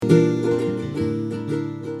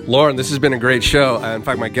Lauren, this has been a great show. In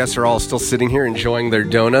fact, my guests are all still sitting here enjoying their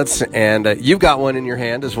donuts, and you've got one in your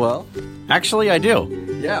hand as well. Actually, I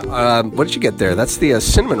do. Yeah. What did you get there? That's the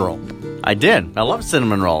cinnamon roll. I did. I love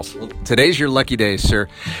cinnamon rolls. Well, today's your lucky day, sir.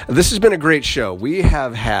 This has been a great show. We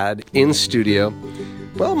have had in studio,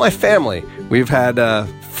 well, my family. We've had,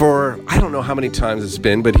 for I don't know how many times it's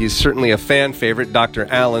been, but he's certainly a fan favorite, Dr.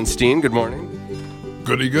 Alan Steen. Good morning.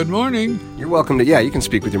 Good morning. You're welcome to, you can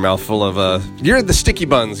speak with your mouth full of, you're the sticky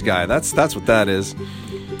buns guy. That's what that is.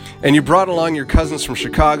 And you brought along your cousins from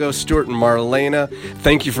Chicago, Stuart and Marlena.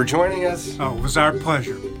 Thank you for joining us. Oh, it was our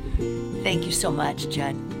pleasure. Thank you so much,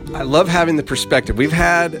 Judd. I love having the perspective. We've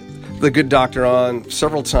had the good doctor on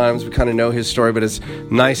several times. We kind of know his story, but it's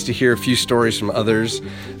nice to hear a few stories from others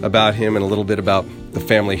about him and a little bit about the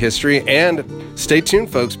family history. And stay tuned,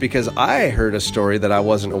 folks, because I heard a story that I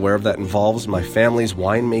wasn't aware of that involves my family's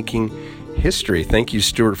winemaking history. Thank you,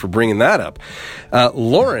 Stuart, for bringing that up.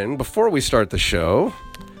 Lauren, before we start the show,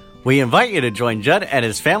 we invite you to join Judd at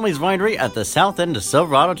his family's winery at the south end of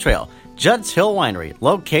Silverado Trail. Judd's Hill Winery,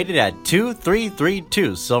 located at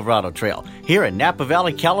 2332 Silverado Trail, here in Napa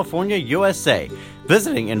Valley, California, USA.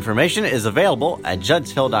 Visiting information is available at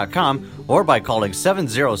juddshill.com or by calling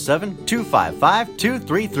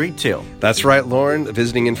 707-255-2332. That's right, Lauren. The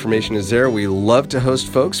visiting information is there. We love to host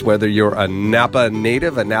folks, whether you're a Napa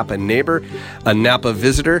native, a Napa neighbor, a Napa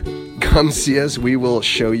visitor. Come see us. We will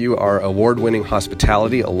show you our award-winning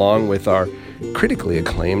hospitality along with our critically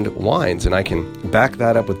acclaimed wines, and I can back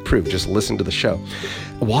that up with proof. Just listen to the show.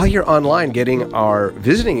 While you're online getting our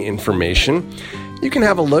visiting information, you can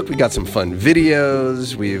have a look. We got some fun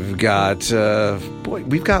videos. We've got,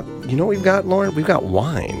 Lauren? We've got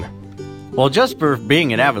wine. Well, just for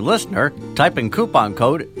being an avid listener, type in coupon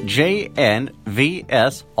code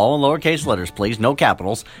JNVS, all in lowercase letters, please, no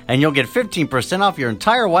capitals, and you'll get 15% off your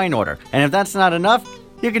entire wine order. And if that's not enough,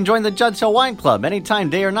 you can join the Judd's Hill Wine Club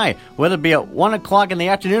anytime, day or night, whether it be at 1 o'clock in the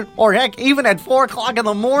afternoon or, heck, even at 4 o'clock in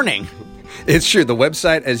the morning. It's true. The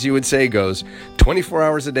website, as you would say, goes 24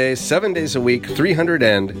 hours a day, 7 days a week,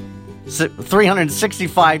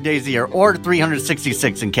 365 days a year, or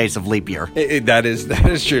 366 in case of leap year. That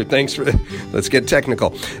is true. Thanks for. Let's get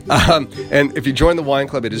technical. And if you join the wine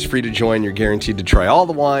club, it is free to join. You're guaranteed to try all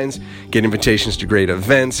the wines, get invitations to great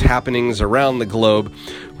events, happenings around the globe.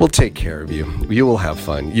 We'll take care of you. You will have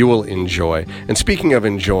fun. You will enjoy. And speaking of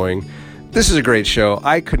enjoying, this is a great show.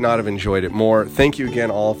 I could not have enjoyed it more. Thank you again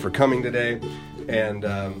all for coming today. And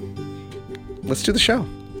let's do the show.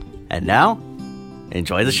 And now,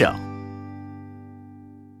 enjoy the show.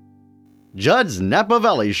 Judd's Napa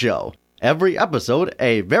Valley Show. Every episode,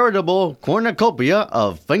 a veritable cornucopia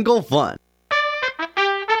of Finkel fun.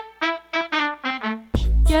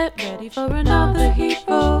 Get ready for another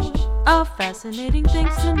heapful of fascinating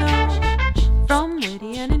things to know from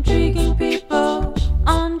witty and intriguing people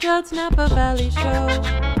on Judd's Napa Valley Show.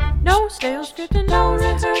 No stale script and no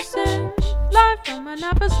rehearsing, live from a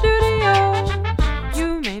Napa studio.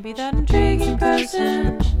 You may be that intriguing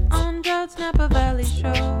person on Judd's Napa Valley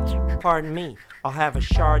Show. Pardon me, I'll have a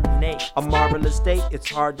Chardonnay. A marvelous day, it's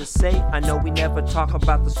hard to say. I know we never talk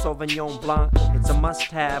about the Sauvignon Blanc. It's a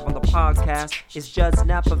must-have on the podcast. It's Judd's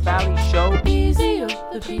Napa Valley Show. Easy,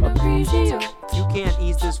 the Pinot Grigio. You can't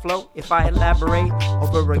ease this flow if I elaborate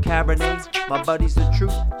over a Cabernet. My buddy's the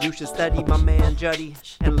truth. You should study my man Juddy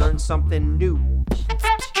and learn something new.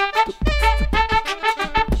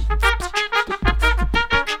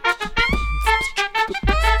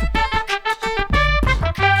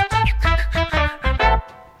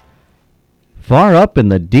 Far up in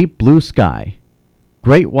the deep blue sky,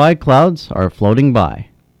 great white clouds are floating by.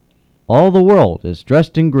 All the world is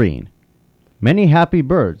dressed in green. Many happy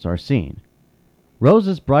birds are seen.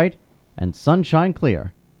 Roses bright and sunshine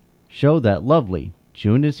clear show that lovely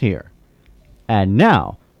June is here. And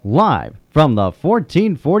now, live from the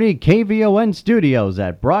 1440 KVON studios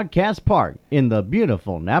at Broadcast Park in the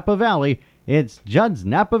beautiful Napa Valley, it's Judd's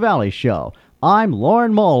Napa Valley Show. I'm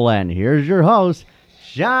Lauren Mole, and here's your host,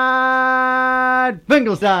 Judd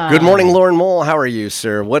Finkelstein. Good morning, Lauren Mole. How are you,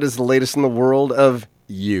 sir? What is the latest in the world of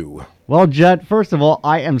you? Well, Judd, first of all,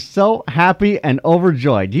 I am so happy and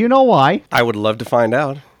overjoyed. Do you know why? I would love to find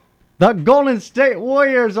out. The Golden State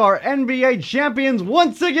Warriors are NBA champions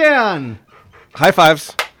once again. High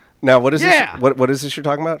fives. Now, what is this? What is this you're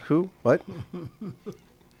talking about? Who? What?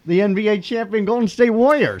 The NBA champion Golden State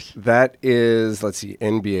Warriors. That is, let's see,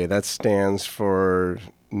 NBA. That stands for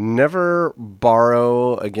Never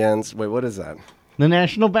Borrow Against... Wait, what is that? The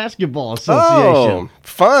National Basketball Association. Oh,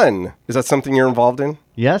 fun. Is that something you're involved in?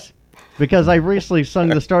 Yes. because I recently sung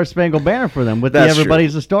the Star Spangled Banner for them with the That's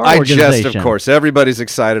Everybody's true. a Star I organization. jest, of course. Everybody's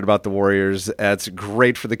excited about the Warriors. That's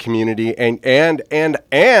great for the community, and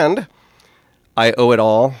I owe it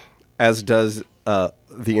all, as does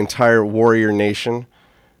the entire Warrior Nation.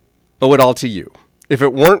 Owe it all to you. If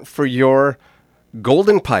it weren't for your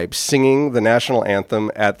Golden Pipes singing the national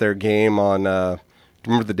anthem at their game on, do you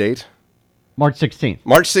remember the date? March 16th.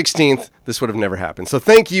 March 16th, this would have never happened. So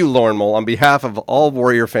thank you, Lauren Mole, on behalf of all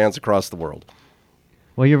Warrior fans across the world.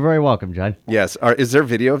 Well, you're very welcome, Judd. Yes. Is there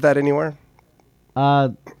video of that anywhere?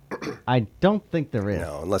 I don't think there is.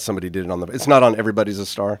 No, unless somebody did it on the... It's not on Everybody's a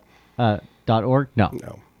Star? .org? No.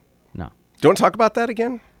 No. No. Do you want to talk about that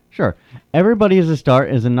again? Sure. Everybody is a Star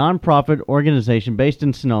is a nonprofit organization based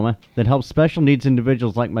in Sonoma that helps special needs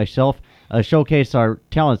individuals like myself showcase our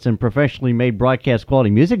talents in professionally made broadcast quality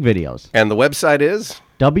music videos. And the website is?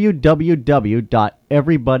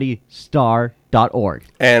 www.everybodystar.org.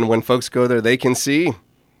 And when folks go there, they can see?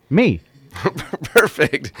 Me.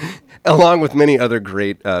 Perfect. Along with many other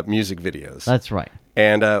great music videos. That's right.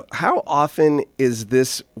 And how often is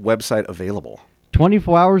this website available?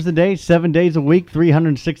 24 hours a day, 7 days a week,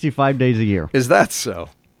 365 days a year. Is that so?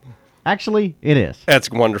 Actually, it is. That's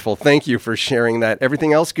wonderful. Thank you for sharing that.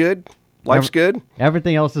 Everything else good? Life's good?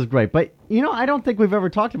 Everything else is great. But, I don't think we've ever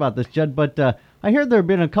talked about this, Judd, but I hear there have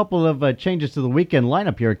been a couple of changes to the weekend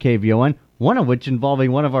lineup here at KVON, one of which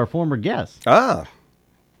involving one of our former guests. Ah.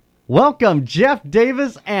 Welcome, Jeff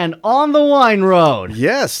Davis and On the Wine Road.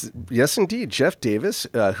 Yes, indeed. Jeff Davis,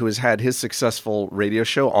 who has had his successful radio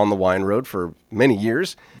show On the Wine Road for many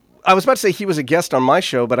years. I was about to say he was a guest on my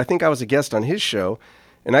show, but I think I was a guest on his show.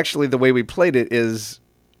 And actually, the way we played it is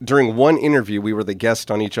during one interview, we were the guest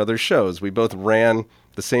on each other's shows. We both ran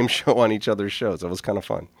the same show on each other's shows. It was kind of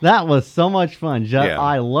fun. That was so much fun, Jeff. Yeah.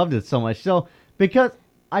 I loved it so much. So, because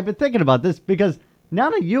I've been thinking about this, because now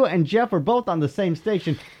that you and Jeff are both on the same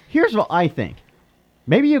station, here's what I think.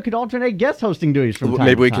 Maybe you could alternate guest hosting duties from time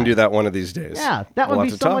Maybe to we time. can do that one of these days. Yeah, that would We'll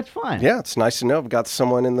be have to so talk. much fun. Yeah, it's nice to know I've got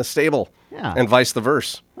someone in the stable. Yeah. And vice the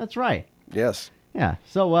verse. That's right. Yes. Yeah.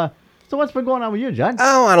 So what's been going on with you, Judd?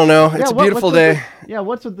 Oh, I don't know. It's a beautiful what's with day.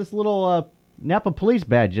 What's with this little Napa police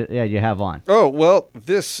badge you have on? Oh, well,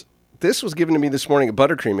 this was given to me this morning at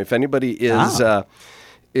Buttercream. If anybody is out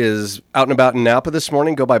and about in Napa this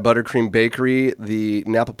morning, go by Buttercream Bakery. The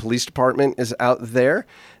Napa Police Department is out there.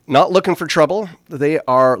 Not looking for trouble. They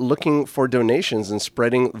are looking for donations and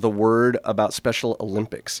spreading the word about Special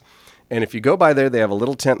Olympics. And if you go by there, they have a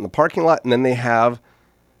little tent in the parking lot, and then they have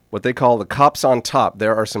what they call the cops on top.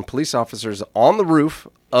 There are some police officers on the roof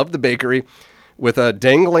of the bakery with a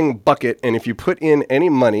dangling bucket, and if you put in any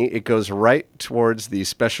money, it goes right towards the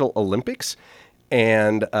Special Olympics,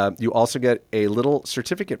 and you also get a little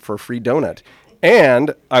certificate for a free donut.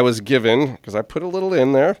 And I was given, because I put a little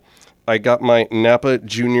in there, I got my Napa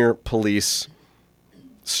Junior Police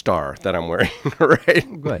star that I'm wearing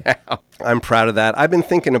right Good. now. I'm proud of that. I've been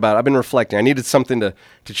thinking about it. I've been reflecting. I needed something to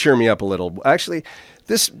cheer me up a little. Actually,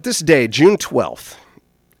 this day, June 12th,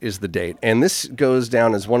 is the date, and this goes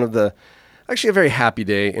down as one of the... Actually, a very happy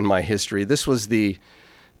day in my history. This was the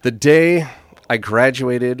day I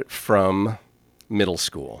graduated from middle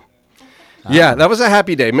school. Yeah, that was a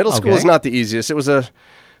happy day. Middle school is not the easiest.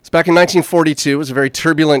 It's back in 1942. It was a very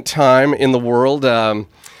turbulent time in the world.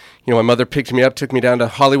 My mother picked me up, took me down to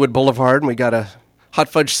Hollywood Boulevard, and we got a hot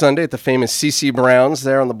fudge sundae at the famous C.C. Brown's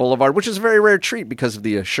there on the boulevard, which is a very rare treat because of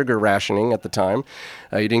the sugar rationing at the time.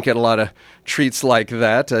 You didn't get a lot of treats like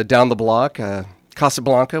that. Down the block,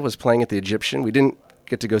 Casablanca was playing at the Egyptian. We didn't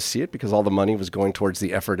get to go see it because all the money was going towards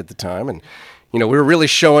the effort at the time. And, we were really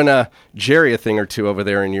showing Jerry a thing or two over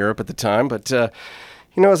there in Europe at the time. But,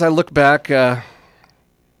 as I look back,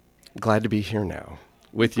 glad to be here now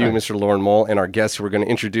with you, Mr. Lauren Mole, and our guests who we're going to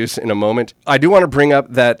introduce in a moment. I do want to bring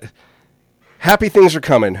up that happy things are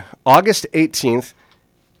coming. August 18th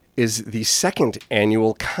is the second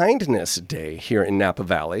annual Kindness Day here in Napa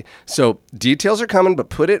Valley. So details are coming, but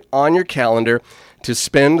put it on your calendar to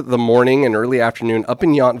spend the morning and early afternoon up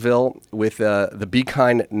in Yountville with the Be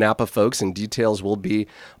Kind Napa folks, and details will be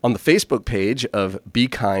on the Facebook page of Be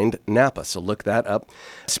Kind Napa. So look that up.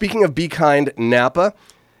 Speaking of Be Kind Napa,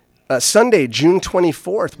 Sunday, June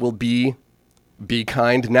 24th will be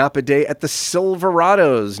Kind Napa Day at the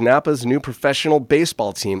Silverados, Napa's new professional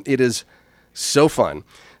baseball team. It is so fun.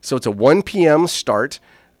 So it's a 1 p.m. start,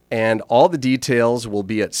 and all the details will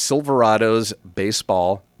be at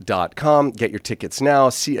silveradosbaseball.com. Get your tickets now,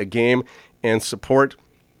 see a game, and support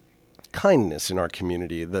kindness in our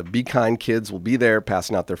community. The Be Kind kids will be there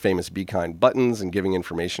passing out their famous Be Kind buttons and giving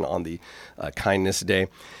information on the Kindness Day.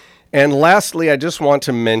 And lastly, I just want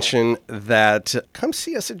to mention that come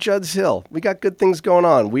see us at Judd's Hill. We got good things going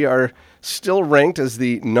on. We are still ranked as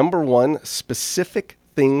the #1 specific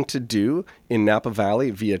thing to do in Napa Valley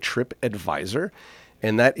via TripAdvisor.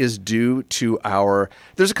 And that is due to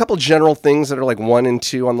there's a couple general things that are like 1 and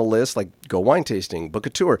 2 on the list, like go wine tasting, book a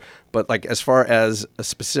tour. But like as far as a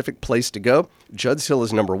specific place to go, Judd's Hill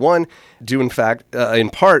is #1, due in fact, in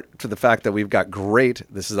part to the fact that we've got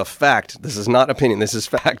this is a fact, this is not opinion, this is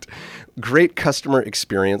fact, great customer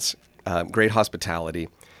experience, great hospitality,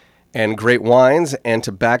 and great wines. And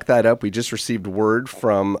to back that up, we just received word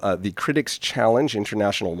from the Critics Challenge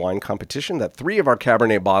International Wine Competition that 3 of our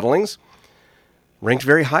Cabernet bottlings ranked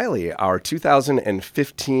very highly. Our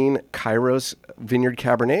 2015 Kairos Vineyard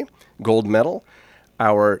Cabernet, gold medal.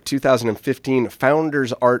 Our 2015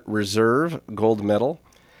 Founders Art Reserve, gold medal.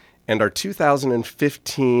 And our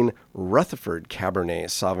 2015 Rutherford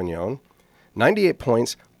Cabernet Sauvignon, 98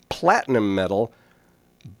 points, platinum medal,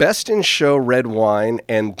 best in show red wine,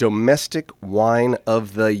 and domestic wine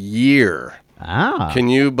of the year. Can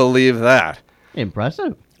you believe that?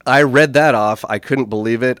 Impressive. I read that off. I couldn't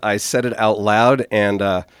believe it. I said it out loud, and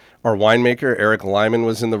our winemaker, Eric Lyman,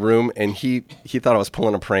 was in the room, and he thought I was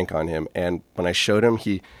pulling a prank on him. And when I showed him,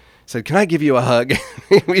 he said, "Can I give you a hug?"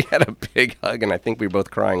 We had a big hug, and I think we were both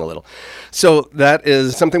crying a little. So that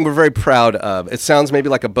is something we're very proud of. It sounds maybe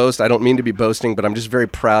like a boast. I don't mean to be boasting, but I'm just very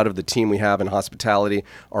proud of the team we have in hospitality,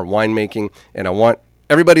 our winemaking, and I want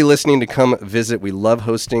everybody listening to come visit. We love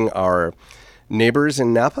hosting our neighbors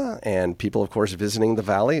in Napa and people, of course, visiting the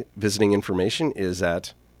valley. Visiting information is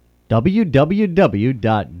at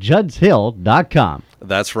www.juddshill.com.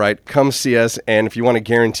 That's right. Come see us. And if you want to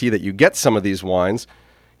guarantee that you get some of these wines,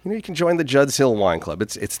 you can join the Judd's Hill Wine Club.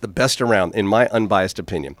 It's the best around, in my unbiased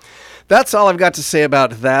opinion. That's all I've got to say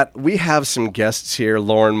about that. We have some guests here,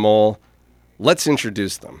 Lauren Mole. Let's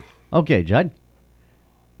introduce them. Okay, Judd.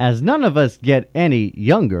 As none of us get any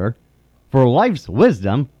younger, for life's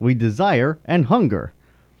wisdom, we desire and hunger.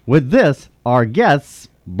 With this, our guest's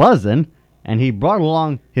buzzin', and he brought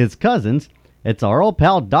along his cousins. It's our old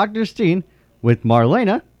pal, Dr. Steen, with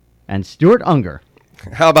Marlena and Stuart Unger.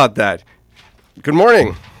 How about that? Good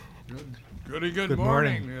morning. Good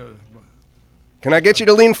morning. Can I get you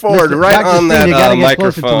to lean forward Mr. right Dr. on Steen, that you gotta get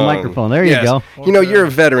microphone? closer to the microphone. There you Yes. go. You know, you're a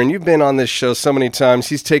veteran. You've been on this show so many times.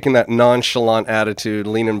 He's taken that nonchalant attitude,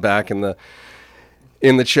 leaning back in the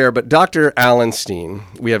chair. But Dr. Alan Steen,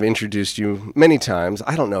 we have introduced you many times.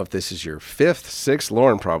 I don't know if this is your 5th, 6th.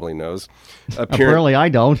 Lauren probably knows. Apparently I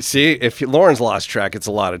don't. See, if Lauren's lost track, it's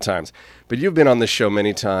a lot of times. But you've been on this show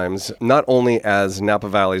many times, not only as Napa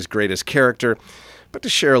Valley's greatest character, but to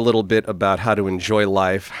share a little bit about how to enjoy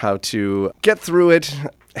life, how to get through it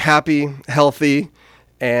happy, healthy.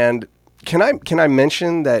 And can I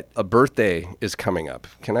mention that a birthday is coming up?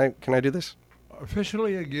 Can I do this?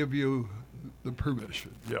 Officially, I give you the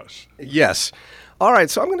permission, yes. Yes. All right,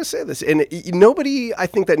 so I'm going to say this. And nobody, I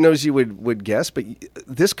think, that knows you would guess, but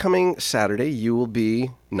this coming Saturday, you will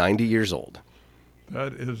be 90 years old.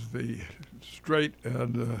 That is the straight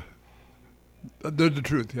and the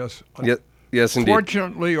truth, yes. Yes, indeed.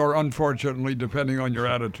 Fortunately or unfortunately, depending on your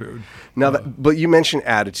attitude. Now, but you mentioned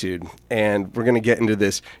attitude, and we're going to get into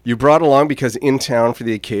this. You brought along, because in town for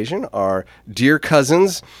the occasion, are dear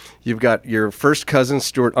cousins. You've got your first cousin,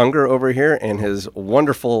 Stuart Unger, over here, and his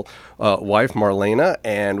wonderful wife, Marlena,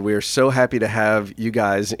 and we're so happy to have you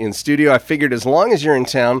guys in studio. I figured as long as you're in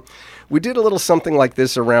town, we did a little something like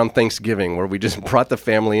this around Thanksgiving, where we just brought the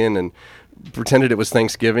family in and pretended it was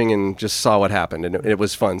Thanksgiving and just saw what happened, and it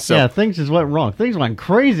was fun. So yeah, things just went wrong. Things went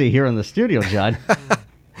crazy here in the studio, Judd.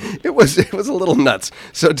 It was a little nuts.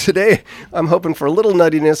 So today, I'm hoping for a little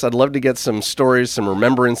nuttiness. I'd love to get some stories, some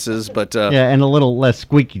remembrances, but yeah, and a little less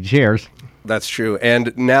squeaky chairs. That's true.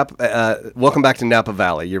 And welcome back to Napa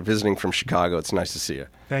Valley. You're visiting from Chicago. It's nice to see you.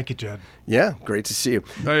 Thank you, Judd. Yeah, great to see you.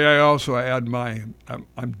 May I also add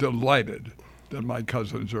I'm delighted that my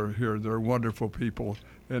cousins are here. They're wonderful people,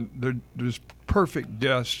 and they're just perfect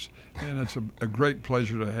guests, and it's a great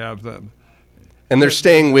pleasure to have them. And they're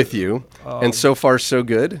staying with you, and so far so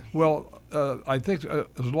good? Well, I think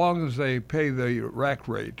as long as they pay the rack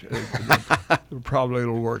rate, probably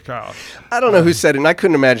it'll work out. I don't know who said it, and I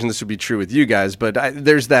couldn't imagine this would be true with you guys, but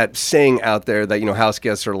there's that saying out there that, house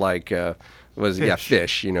guests are like,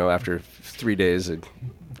 fish. After 3 days it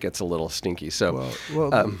gets a little stinky. So,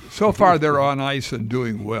 so far they're on ice and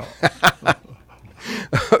doing well.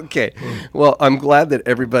 Okay. Well, I'm glad that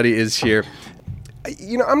everybody is here.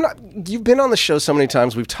 You've been on the show so many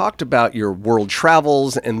times. We've talked about your world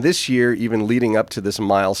travels, and this year, even leading up to this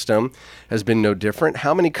milestone, has been no different.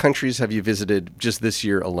 How many countries have you visited just this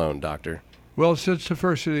year alone, Doctor? Well, since the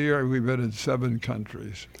first of the year, we've been in 7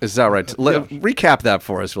 countries. Is that right? Yes. Recap that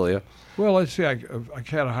for us, will you? Well, let's see. I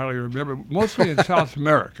can't hardly remember. Mostly in South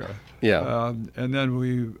America. Yeah. And then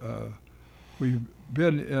we've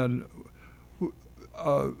been in.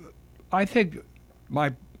 I think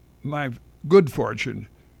my good fortune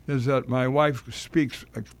is that my wife speaks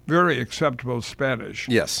a very acceptable Spanish.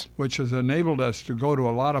 Yes. Which has enabled us to go to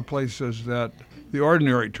a lot of places that the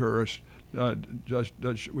ordinary tourist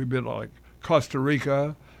we've been like Costa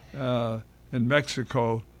Rica, in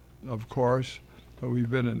Mexico, of course. We've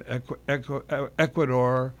been in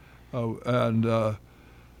Ecuador, and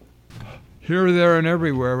here, there, and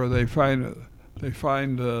everywhere where they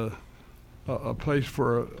find a place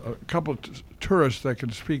for a couple tourists that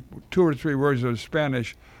can speak 2 or 3 words of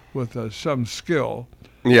Spanish with some skill.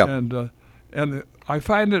 Yeah. And I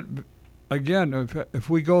find it, again, if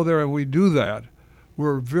we go there and we do that,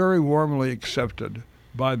 we're very warmly accepted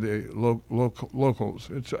by the locals.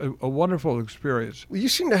 It's a wonderful experience. You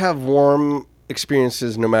seem to have warm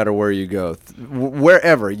experiences no matter where you go.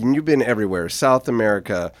 Wherever. You've been everywhere. South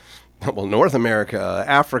America, well, North America,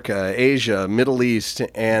 Africa, Asia, Middle East,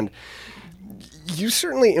 and you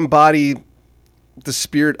certainly embody the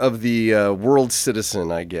spirit of the world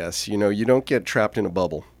citizen, I guess. You don't get trapped in a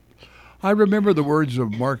bubble. I remember the words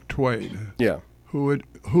of Mark Twain. Yeah. Who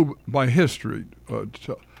by history,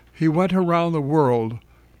 he went around the world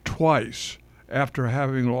twice after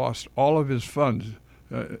having lost all of his funds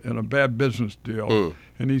in a bad business deal.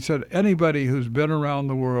 And he said anybody who's been around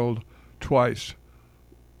the world twice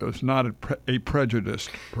is not a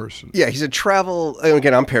prejudiced person. Yeah, he said travel,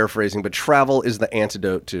 again, I'm paraphrasing, but travel is the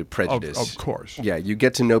antidote to prejudice. Of course. Yeah, you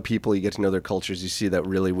get to know people, you get to know their cultures, you see that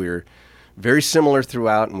really we're very similar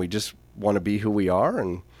throughout, and we just want to be who we are,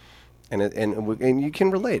 and you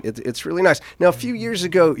can relate. It's really nice. Now, a few years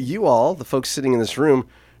ago, you all, the folks sitting in this room,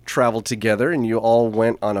 traveled together, and you all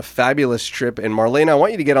went on a fabulous trip. And Marlena, I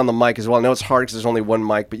want you to get on the mic as well. I know it's hard because there's only one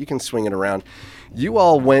mic, but you can swing it around. You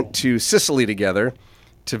all went to Sicily together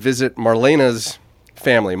to visit Marlena's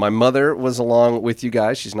family. My mother was along with you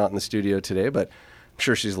guys. She's not in the studio today, but I'm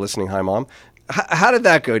sure she's listening. Hi, Mom. How did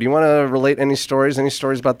that go? Do you want to relate any stories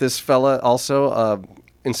about this fella also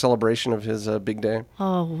in celebration of his big day?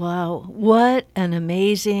 Oh, wow. What an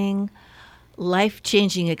amazing,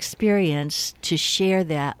 life-changing experience to share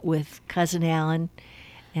that with Cousin Alan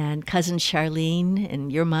and Cousin Charlene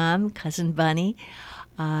and your mom, Cousin Bunny,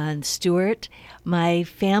 and Stuart. My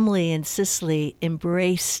family in Sicily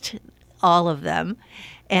embraced all of them.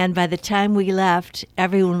 And by the time we left,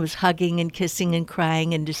 everyone was hugging and kissing and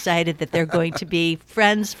crying and decided that they're going to be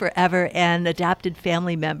friends forever and adopted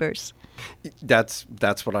family members. That's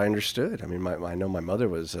what I understood. I mean, I know my mother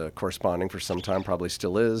was corresponding for some time, probably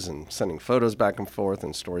still is, and sending photos back and forth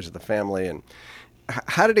and stories of the family. And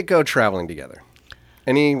how did it go traveling together?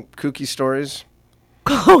 Any kooky stories?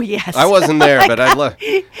 Oh, yes. I wasn't there, but I'd love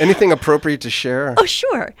anything appropriate to share. Oh,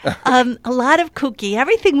 sure. A lot of kooky.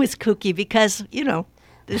 Everything was kooky because,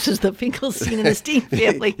 this is the Finkelstein and the Steen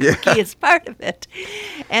family. Yeah. Kooky is part of it.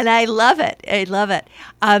 And I love it.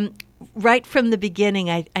 Right from the beginning,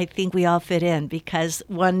 I think we all fit in because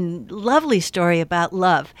one lovely story about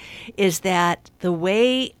love is that the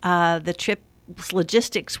way the trip's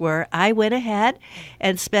logistics were, I went ahead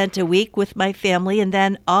and spent a week with my family, and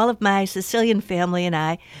then all of my Sicilian family and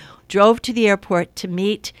I drove to the airport to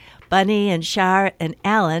meet Bunny and Char and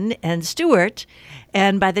Alan and Stuart.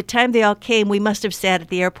 And by the time they all came, we must have sat at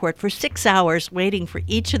the airport for 6 hours waiting for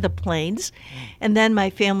each of the planes. And then my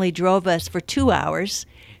family drove us for 2 hours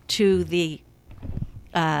to the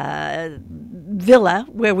villa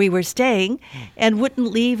where we were staying and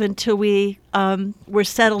wouldn't leave until we were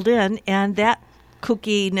settled in. And that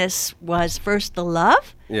kookiness was first the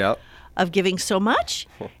love of giving so much.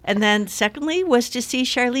 And then secondly was to see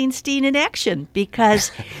Charlene Steen in action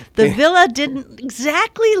because the villa didn't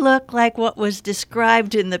exactly look like what was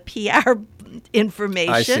described in the PR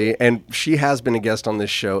information. I see. And she has been a guest on this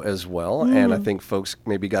show as well. And I think folks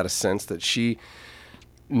maybe got a sense that she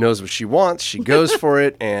knows what she wants, she goes for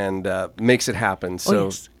it, and makes it happen.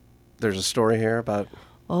 So there's a story here about...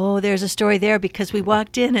 Oh, there's a story there because we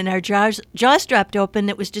walked in and our jaws dropped open.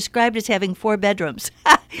 It was described as having 4 bedrooms.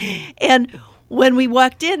 And when we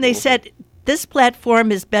walked in, they said, this platform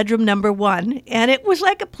is bedroom number 1. And it was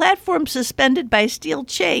like a platform suspended by steel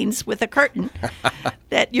chains with a curtain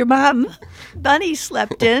that your mom, Bunny,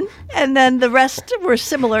 slept in. And then the rest were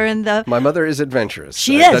similar in the... My mother is adventurous.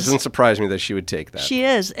 She is. That doesn't surprise me that she would take that. She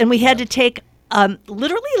is. And we had to take,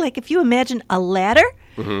 literally, like if you imagine a ladder,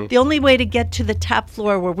 the only way to get to the top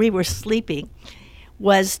floor where we were sleeping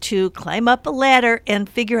was to climb up a ladder and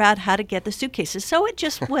figure out how to get the suitcases. So it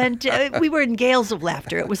just went, we were in gales of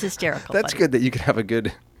laughter. It was hysterical. That's funny. good that you can have a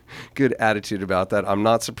good attitude about that. I'm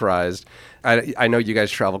not surprised. I know you guys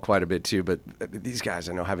travel quite a bit too, but these guys,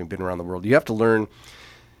 I know, having been around the world, you have to learn,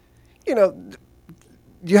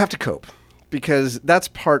 you have to cope, because that's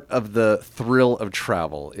part of the thrill of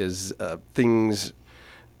travel is things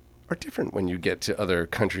are different when you get to other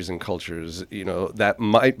countries and cultures, that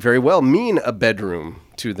might very well mean a bedroom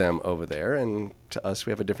to them over there. And to us,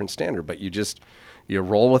 we have a different standard, but you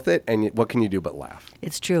roll with it, and what can you do but laugh?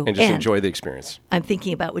 It's true. And just enjoy the experience. I'm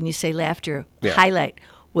thinking about when you say laughter, Yeah. highlight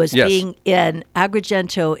was Yes. being in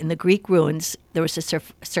Agrigento in the Greek ruins. There was a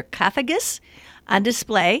sarcophagus on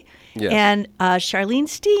display, Yes. and Charlene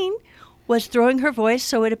Steen was throwing her voice,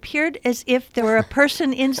 so it appeared as if there were a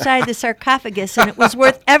person inside the sarcophagus, and it was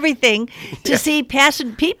worth everything to see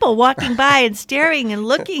passing people walking by and staring and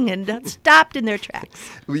looking and stopped in their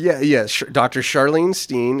tracks. Yeah. Dr. Charlene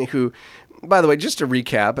Steen, who, by the way, just to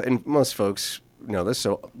recap, and most folks know this,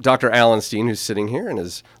 so Dr. Alan Steen, who's sitting here, and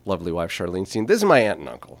his lovely wife, Charlene Steen. This is my aunt and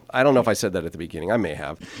uncle. I don't know if I said that at the beginning. I may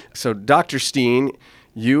have. So, Dr. Steen,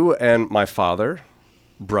 you and my father,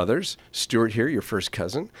 brothers, Stuart here, your first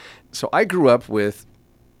cousin. So I grew up with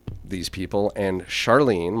these people, and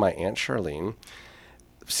Charlene, my Aunt Charlene,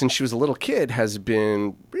 since she was a little kid, has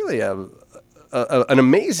been really an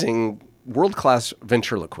amazing world-class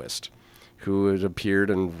ventriloquist who had appeared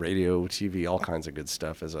in radio, TV, all kinds of good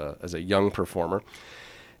stuff as a young performer.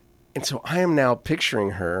 And so I am now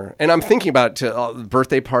picturing her, and I'm thinking about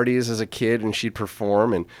birthday parties as a kid, and she'd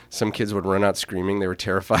perform, and some kids would run out screaming. They were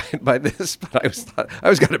terrified by this, but I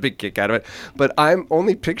always got a big kick out of it. But I'm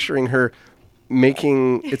only picturing her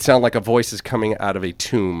making it sound like a voice is coming out of a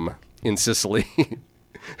tomb in Sicily.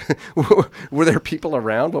 Were there people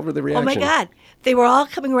around? What were the reactions? Oh, my God. They were all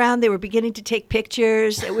coming around. They were beginning to take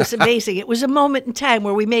pictures. It was amazing. It was a moment in time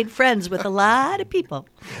where we made friends with a lot of people.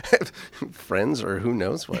 Friends, or who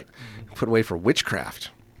knows what? Put away for witchcraft.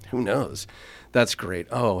 Who knows? That's great.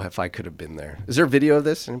 Oh, if I could have been there. Is there a video of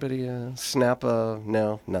this? Anybody snap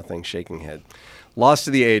no, nothing, shaking head. Lost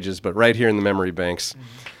to the ages, but right here in the memory banks.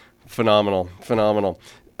 Phenomenal.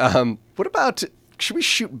 What about, should we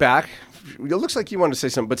shoot back? It looks like you wanted to say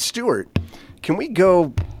something, but Stuart, can we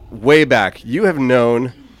go way back? You have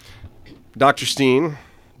known Dr. Steen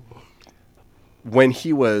when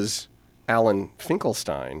he was Alan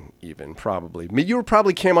Finkelstein, even, probably. You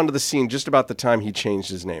probably came onto the scene just about the time he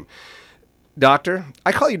changed his name. Doctor,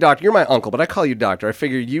 I call you Doctor. You're my uncle, but I call you Doctor. I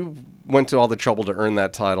figure you went to all the trouble to earn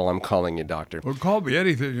that title. I'm calling you Doctor. Well, call me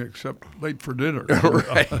anything except late for dinner.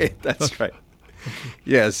 Right, that's right.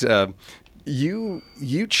 Yes, you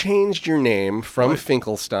changed your name from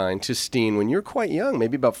Finkelstein to Steen when you were quite young,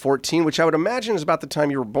 maybe about 14, which I would imagine is about the time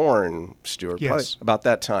you were born, Stuart. Yes. Probably about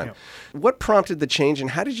that time. Yep. What prompted the change, and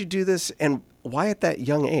how did you do this, and why at that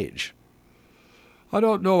young age? I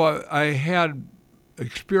don't know. I had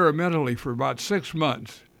experimentally for about 6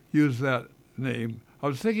 months used that name. I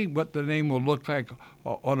was thinking what the name would look like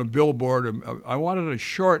on a billboard. I wanted a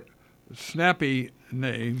short, snappy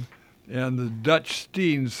name, and the Dutch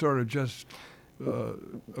Steen sort of just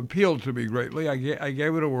appealed to me greatly. I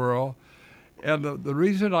gave it a whirl. And the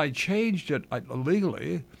reason I changed it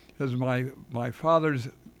legally is my father's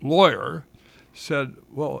lawyer said,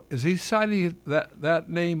 well, is he signing that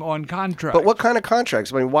name on contract? But what kind of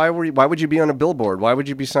contracts? I mean, why would you be on a billboard? Why would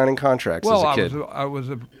you be signing contracts as a kid? I was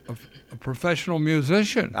a professional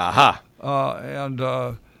musician. Aha.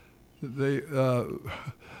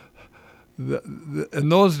 In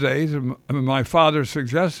those days, my father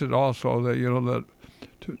suggested also that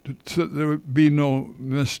so there would be no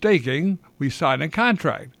mistaking, we sign a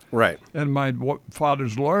contract. Right. And my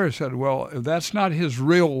father's lawyer said, well, if that's not his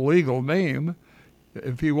real legal name,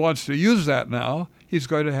 if he wants to use that now, he's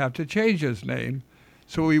going to have to change his name.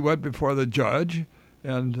 So we went before the judge,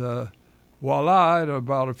 and voila, in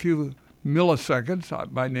about a few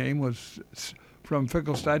milliseconds, my name was from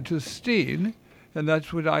Finkelstein to Steen, and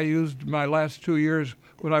that's what I used my last 2 years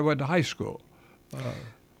when I went to high school.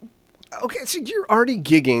 Okay, so you're already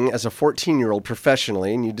gigging as a 14-year-old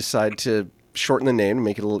professionally, and you decide to shorten the name to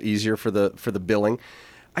make it a little easier for the billing.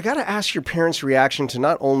 I got to ask your parents' reaction to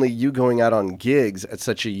not only you going out on gigs at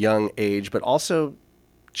such a young age, but also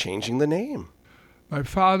changing the name. My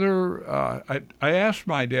father, I asked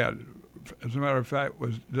my dad, as a matter of fact,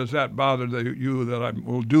 does that bother you that I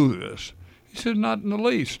will do this? He said, not in the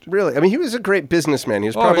least. Really? I mean, he was a great businessman. He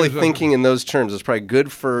was probably thinking in those terms. It's probably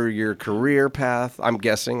good for your career path, I'm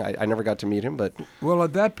guessing. I never got to meet him, but... Well,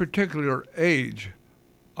 at that particular age,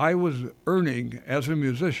 I was earning, as a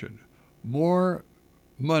musician, more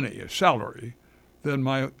money, a salary, than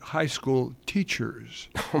my high school teachers.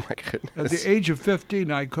 Oh my goodness. At the age of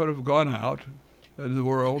 15, I could have gone out in the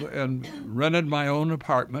world and rented my own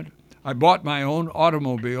apartment. I bought my own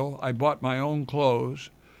automobile. I bought my own clothes.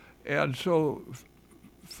 And so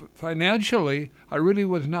financially, I really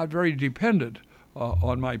was not very dependent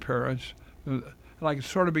on my parents. And I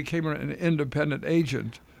sort of became an independent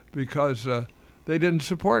agent because they didn't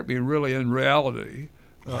support me really in reality.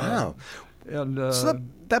 Wow. And So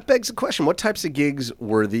that begs the question, what types of gigs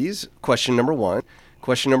were these? Question number one.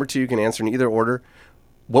 Question number two, you can answer in either order.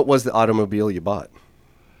 What was the automobile you bought?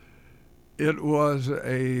 it was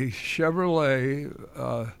a Chevrolet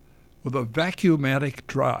with a vacuumatic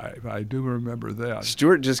drive. I do remember that.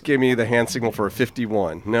 Stuart just gave me the hand signal for a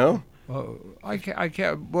 51. No? I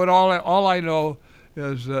can't. But all I know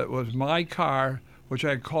is that it was my car, which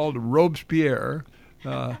I called Robespierre,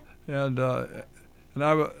 and I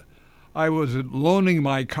was loaning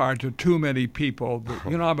my car to too many people. But,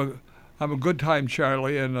 you know, I'm a good time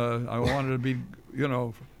Charlie, and I wanted to be,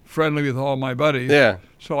 friendly with all my buddies. Yeah.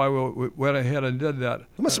 So I went ahead and did that.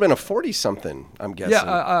 It must have been a 40-something, I'm guessing.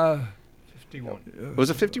 Yeah. 51. Was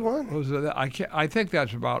it 51? I think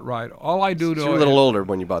that's about right. All I do know. So you were a little older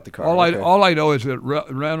when you bought the car. All I know is it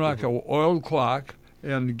ran like an oiled clock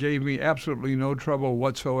and gave me absolutely no trouble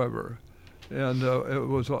whatsoever. And it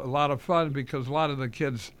was a lot of fun because a lot of the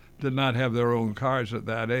kids did not have their own cars at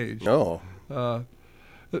that age. Oh.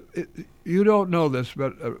 You don't know this,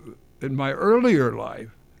 but in my earlier life,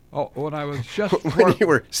 when I was just when you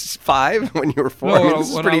were 5, when you were 4, No, this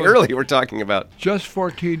is when pretty I was early we're talking about. just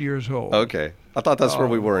 14 years old. Okay. I thought that's where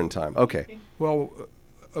we were in time. Okay. Well,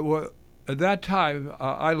 at that time,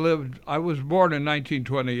 I was born in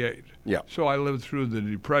 1928. Yeah. So I lived through the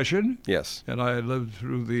Depression. Yes. And I lived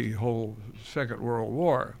through the whole Second World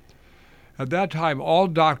War. At that time, all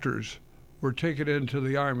doctors were taken into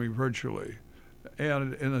the Army virtually.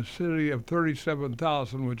 And in a city of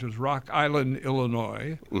 37,000, which is Rock Island,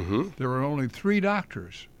 Illinois, there were only 3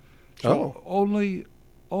 doctors. So only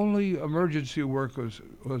emergency work was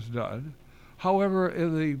done. However,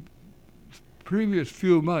 in the previous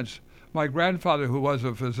few months, my grandfather, who was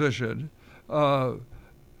a physician, had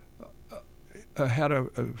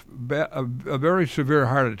a very severe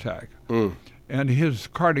heart attack. And his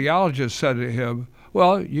cardiologist said to him,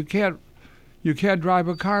 well, you can't drive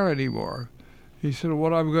a car anymore. He said,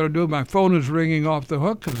 what am I going to do? My phone is ringing off the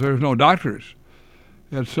hook because there's no doctors.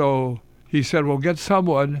 And so he said, well, get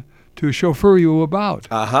someone to chauffeur you about.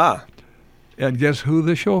 Aha. And guess who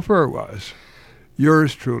the chauffeur was?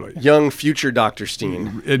 Yours truly. Young future Dr.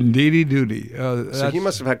 Steen. Indeedy duty. So he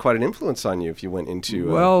must have had quite an influence on you if you went into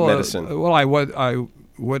medicine. I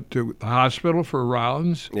went to the hospital for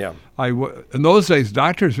rounds. Yeah. In those days,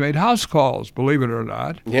 doctors made house calls, believe it or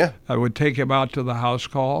not. Yeah. I would take him out to the house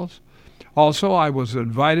calls. Also, I was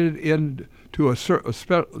invited in to a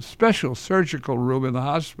special surgical room in the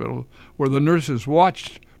hospital where the nurses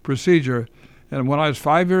watched procedure. And when I was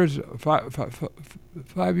 5 years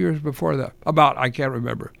before that, I can't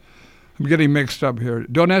remember. I'm getting mixed up here.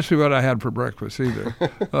 Don't ask me what I had for breakfast either.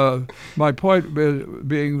 My point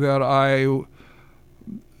being that I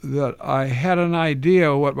had an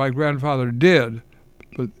idea what my grandfather did,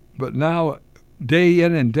 but now, day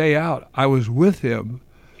in and day out, I was with him.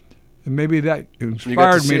 And maybe that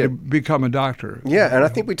inspired me to become a doctor. Yeah, and I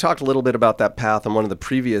think we talked a little bit about that path in one of the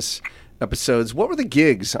previous episodes. What were the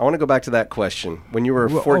gigs? I want to go back to that question. When you were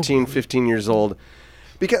 14, 15 years old,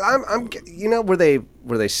 because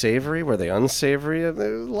were they savory? Were they unsavory?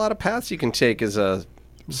 There's a lot of paths you can take as a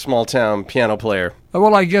small town piano player.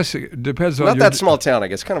 Well, I guess it depends on not that small town. I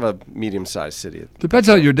guess kind of a medium-sized city. Depends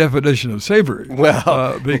on your definition of savory.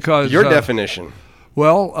 Well, because your definition.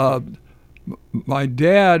 Well. My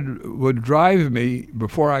dad would drive me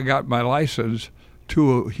before I got my license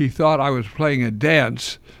he thought I was playing a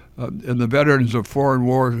dance in the Veterans of Foreign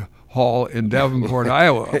War Hall in Davenport,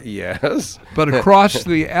 Iowa. Yes. But across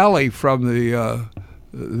the alley from the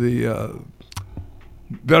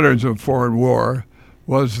Veterans of Foreign War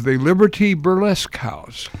was the Liberty Burlesque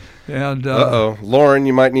House. And Lauren,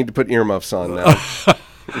 you might need to put earmuffs on now.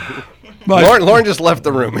 Lauren just left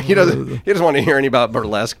the room. He doesn't want to hear any about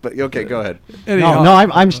burlesque, but okay, go ahead. Anyhow, no,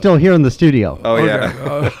 I'm still here in the studio. Oh, okay.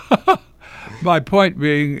 Yeah. My point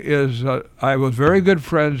being is I was very good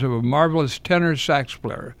friends of a marvelous tenor sax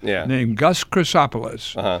player named Gus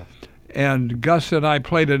Chrysopoulos. Uh-huh. And Gus and I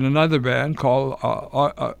played in another band called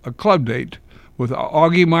a club date with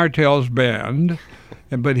Augie Martell's band.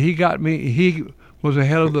 But he was the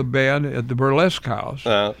head of the band at the Burlesque House.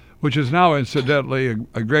 Uh-huh. Which is now, incidentally,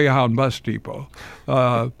 a Greyhound bus depot.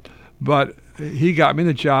 But he got me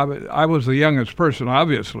the job. I was the youngest person,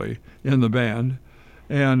 obviously, in the band.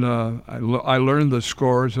 And I learned the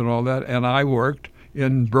scores and all that, and I worked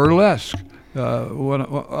in burlesque when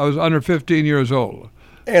I was under 15 years old.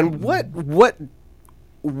 And what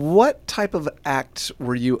type of acts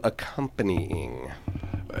were you accompanying?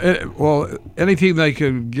 Well, anything they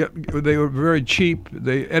could get. They were very cheap.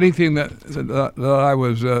 Anything that I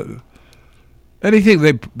was.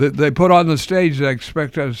 Anything they put on the stage, they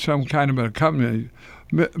expect as some kind of an accompaniment.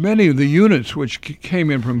 Many of the units which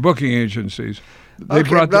came in from booking agencies, they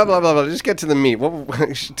brought blah, blah, blah, blah. Just get to the meat.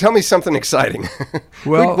 Tell me something exciting.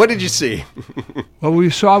 Well, what did you see? Well, we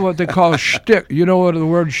saw what they call shtick. You know what the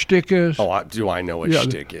word shtick is? Oh, do I know what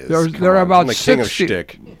shtick is? There are about I'm the 60. king of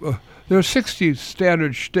shtick. There are 60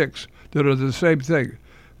 standard shticks that are the same thing.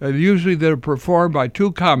 And usually they're performed by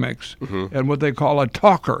two comics and what they call a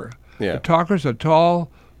talker. Yeah. A talker's a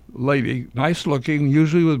tall lady, nice looking,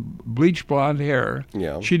 usually with bleach blonde hair.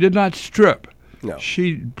 Yeah. She did not strip. No.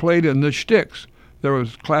 She played in the shticks. There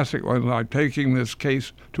was classic ones like taking this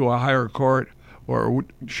case to a higher court or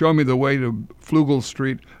show me the way to Flugel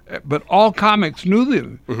Street. But all comics knew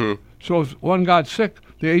them. Mm-hmm. So if one got sick,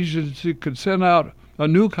 the agency could send out a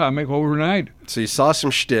new comic overnight. So you saw some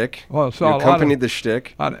shtick. Well, I saw you accompanied the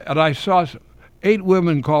shtick. And I saw 8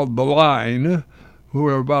 women called The Line, who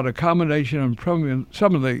were about a combination of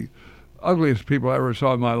some of the ugliest people I ever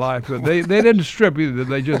saw in my life. But they didn't strip either.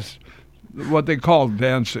 They just what they called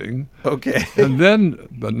dancing. Okay.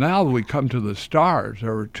 But now we come to the stars.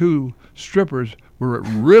 There were 2 strippers who were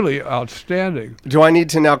really outstanding. Do I need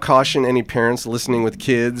to now caution any parents listening with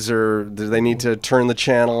kids, or do they need to turn the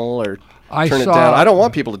channel or turn it down? I don't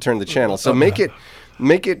want people to turn the channel, so make it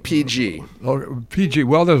PG. PG.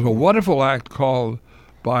 Well, there's a wonderful act called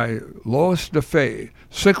by Lois DeFay,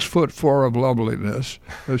 6'4" of loveliness,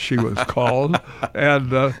 as she was called,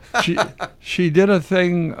 and she did a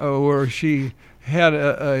thing where she had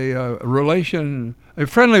a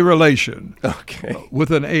friendly relation,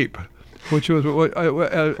 with an ape, which was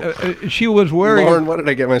she was wearing. Lauren, what did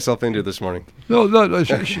I get myself into this morning? No,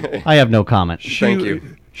 I have no comment. Thank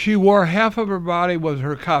you. She wore half of her body was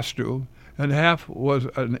her costume, and half was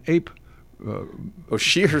an ape.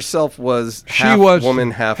 She herself was half woman,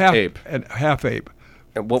 half ape. And half ape.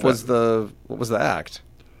 And what was the act?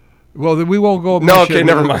 Well, we won't go. No, okay,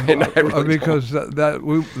 never mind. Because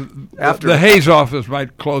after the Hayes office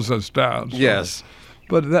might close us down. So. Yes,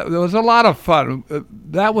 but there was a lot of fun.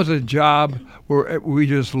 That was a job where we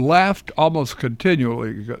just laughed almost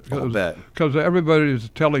continually because everybody was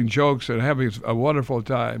telling jokes and having a wonderful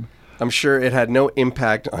time. I'm sure it had no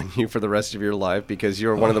impact on you for the rest of your life because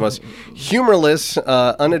you're one of the most humorless,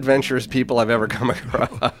 unadventurous people I've ever come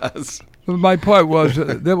across. My point was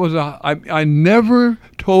I never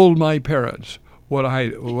told my parents what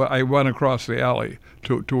I went across the alley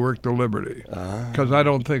to work the Liberty because I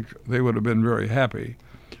don't think they would have been very happy.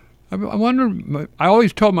 I wonder. I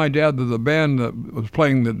always told my dad that the band that was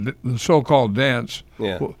playing the so-called dance,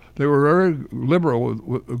 they were very liberal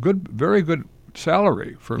with a very good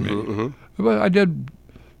salary for me. Mm-hmm. But I did,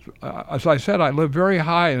 as I said, I lived very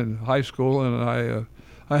high in high school, and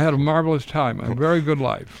I had a marvelous time, a very good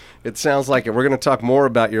life. It sounds like it. We're going to talk more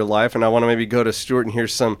about your life, and I want to maybe go to Stuart and hear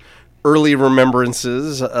some early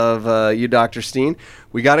remembrances of you, Dr. Steen.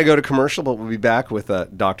 We got to go to commercial, but we'll be back with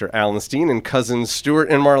Dr. Alan Steen and cousins Stuart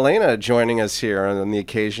and Marlena joining us here on the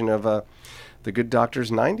occasion of the good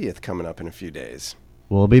doctor's 90th coming up in a few days.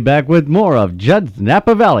 We'll be back with more of Judd's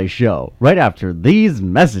Napa Valley Show right after these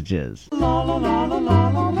messages.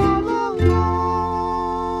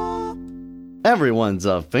 Everyone's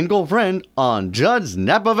a Finkel friend on Judd's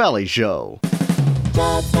Napa Valley Show.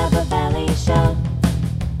 Judd's Napa Valley Show.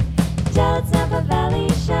 Judd's Napa Valley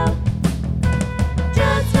Show.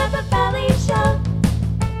 Judd's Napa Valley Show.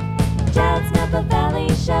 Judd's Napa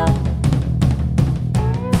Valley Show.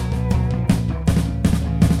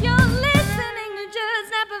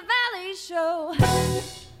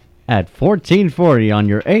 At 1440 on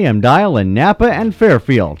your AM dial in Napa and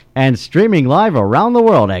Fairfield, and streaming live around the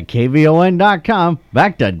world at kvon.com.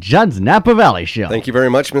 Back to Judd's Napa Valley Show. Thank you very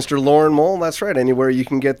much, Mr. Lauren Mole. That's right. Anywhere you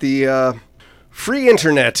can get the free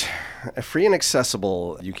internet, free and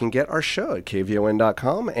accessible, you can get our show at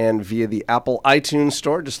kvon.com and via the Apple iTunes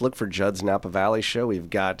Store. Just look for Judd's Napa Valley Show. We've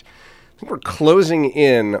got, I think we're closing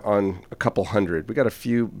in on a couple hundred. We got a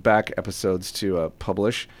few back episodes to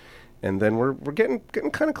publish. And then we're getting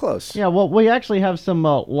kind of close. Yeah, well, we actually have some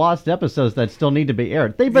lost episodes that still need to be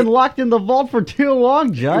aired. They've been locked in the vault for too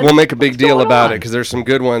long, Judd. We'll make a big deal about it because there's some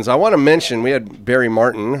good ones. I want to mention we had Barry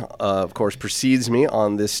Martin, of course, precedes me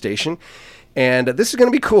on this station. And this is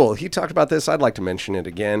going to be cool. He talked about this. I'd like to mention it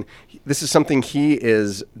again. This is something he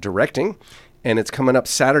is directing. and it's coming up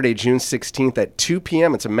Saturday, June 16th at 2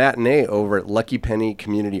 p.m. It's a matinee over at Lucky Penny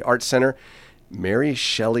Community Arts Center. Mary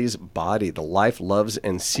Shelley's Body, The Life, Loves,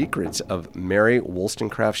 and Secrets of Mary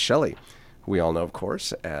Wollstonecraft Shelley, who we all know, of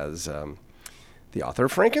course, as the author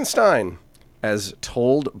of Frankenstein, as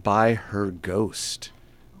told by her ghost.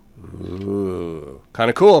 Ooh, kind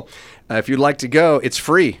of cool. If you'd like to go, it's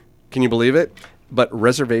free. Can you believe it? But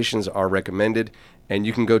reservations are recommended, and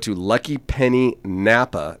you can go to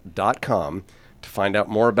luckypennynapa.com to find out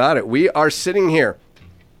more about it. We are sitting here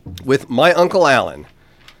with my Uncle Alan,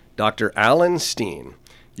 Dr. Alan Steen.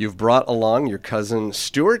 You've brought along your cousin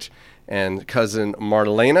Stuart and cousin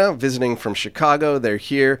Marlena visiting from Chicago. They're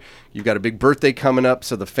here. You've got a big birthday coming up,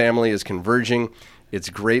 so the family is converging. It's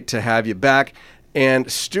great to have you back.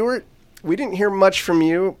 And Stuart, we didn't hear much from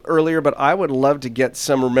you earlier, but I would love to get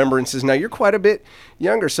some remembrances. Now, you're quite a bit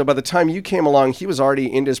younger, so by the time you came along, he was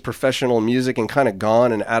already into his professional music and kind of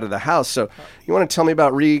gone and out of the house. So you want to tell me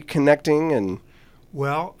about reconnecting? And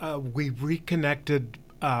Well, we reconnected,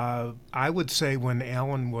 I would say, when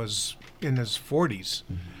Alan was in his 40s.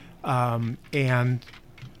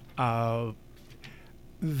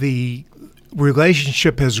 The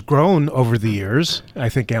relationship has grown over the years. I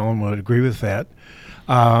think Alan would agree with that,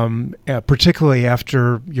 particularly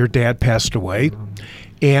after your dad passed away.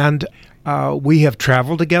 And we have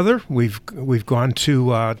traveled together. We've gone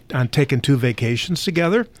to taken 2 vacations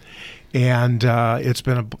together, and it's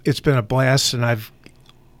been a blast. And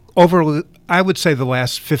I would say the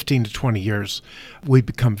last 15 to 20 years, we've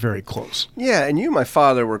become very close. yeah, and you and my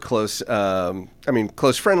father were close,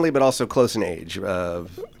 close friendly, but also close in age,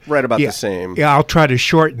 right about the same. Yeah, I'll try to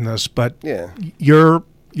shorten this, but Yeah. your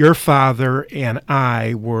father and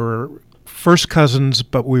I were first cousins,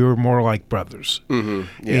 but we were more like brothers.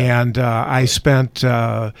 Mm-hmm. Yeah. And I spent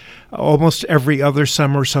almost every other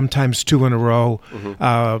summer, sometimes 2 in a row,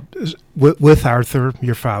 with Arthur,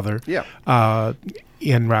 your father,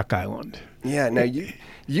 in Rock Island. Yeah, now you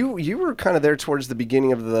were kind of there towards the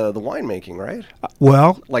beginning of the winemaking, right?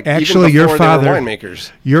 Well, Like actually, even your before they were father,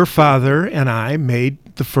 winemakers. your father and I made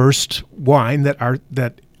the first wine that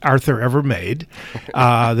Arthur ever made.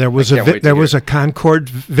 There was can't wait to hear a Concord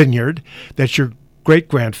vineyard that your great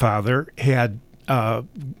grandfather had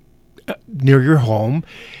near your home.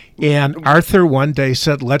 And Arthur one day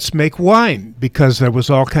said, "Let's make wine," because there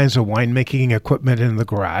was all kinds of winemaking equipment in the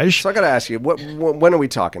garage. So I got to ask you, when are we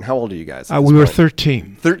talking? How old are you guys? at We this were point?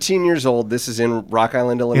 13 13 years old. This is in Rock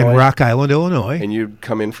Island, Illinois. in Rock Island, Illinois. And you'd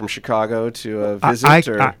come in from Chicago to visit?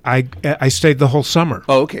 or? I stayed the whole summer.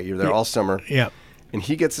 Oh, okay. You're there all summer. Yeah. And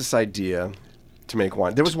he gets this idea to make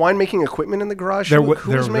wine. There was winemaking equipment in the garage? There Who was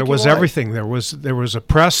there making was wine? everything. There was a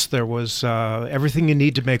press. There was everything you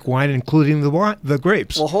need to make wine, including the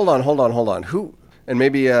grapes. Well, hold on. Who, and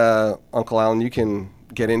maybe Uncle Alan, you can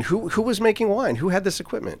get in. Who was making wine? Who had this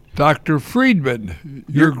equipment? Dr. Friedman,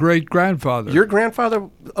 your great-grandfather. Your grandfather?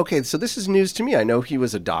 Okay, so this is news to me. I know he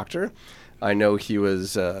was a doctor. I know he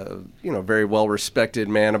was, very well-respected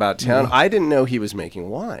man about town. I didn't know he was making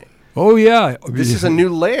wine. Oh, yeah. This is a new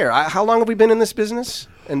layer. How long have we been in this business?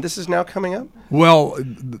 And this is now coming up? Well,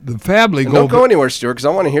 the family And don't go anywhere, Stuart, because I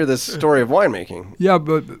want to hear this story of winemaking. Yeah,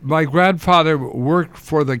 but my grandfather worked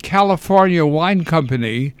for the California Wine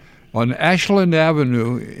Company on Ashland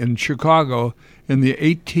Avenue in Chicago in the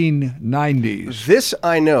 1890s. This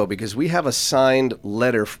I know because we have a signed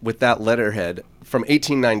letter with that letterhead from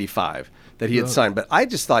 1895 that he had signed. But I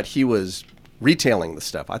just thought he was retailing the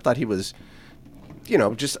stuff. I thought he was,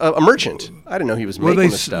 just a merchant. I didn't know he was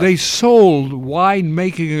making the stuff. They sold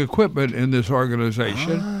wine-making equipment in this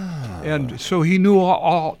organization, and so he knew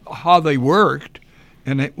all how they worked,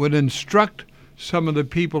 and it would instruct some of the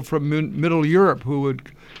people from Middle Europe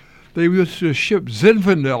they used to ship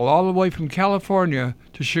Zinfandel all the way from California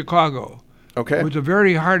to Chicago. Okay. It was a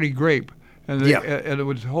very hardy grape, and Yeah. and it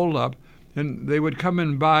would hold up, and they would come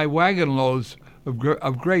and buy wagon loads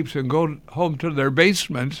of grapes and go home to their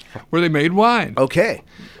basements where they made wine. Okay,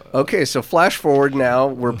 so flash forward now.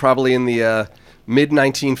 We're probably in the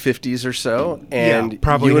mid-1950s or so, and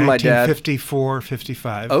probably you and my dad... 1954,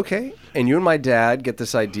 55. Okay, and you and my dad get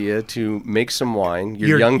this idea to make some wine.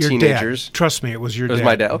 You're young your teenagers. Dad. Trust me, it was your It was dad.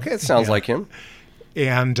 my dad. Okay, it sounds like him.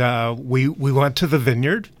 And we went to the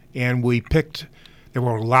vineyard, and we picked. There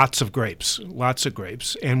were lots of grapes,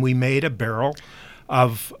 and we made a barrel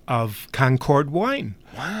of Concord wine.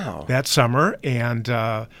 Wow. That summer, and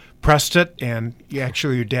pressed it, and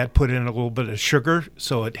your dad put in a little bit of sugar,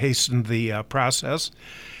 so it hastened the process.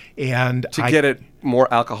 And To get it more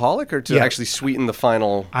alcoholic, or to Yeah. actually sweeten the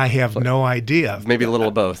final? I have no idea. Maybe a little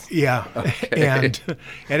of both. Yeah, and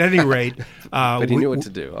at any rate, But he knew what to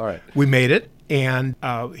do. All right. we made it, and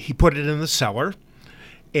he put it in the cellar.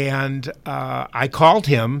 And I called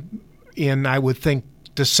him in, I would think,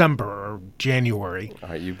 December or January All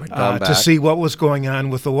right, you had gone back. to see what was going on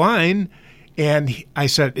with the wine. And I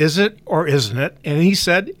said, "Is it or isn't it?" And he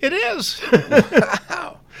said, "It is."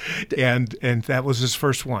 Wow. And that was his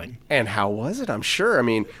first wine. And how was it? I'm sure. I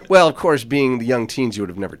mean, well, of course, being the young teens, you would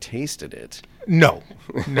have never tasted it. No,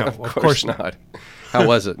 of course not. How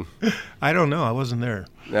was it? I don't know. I wasn't there.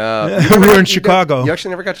 You We never- were in you Chicago. You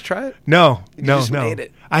actually never got to try it? No, You no, just no. made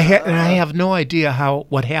it. I have no idea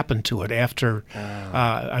what happened to it after.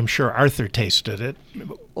 I'm sure Arthur tasted it.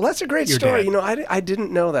 Well, that's a great Your story. dad. You know, I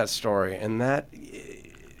didn't know that story, and that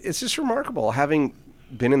it's just remarkable. Having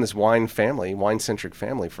been in this wine-centric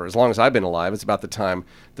family for as long as I've been alive, it's about the time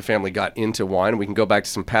the family got into wine. We can go back to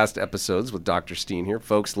some past episodes with Dr. Steen here.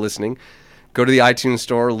 Folks listening, go to the iTunes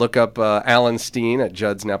store, look up Alan Steen at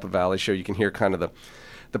Judd's Napa Valley Show. You can hear kind of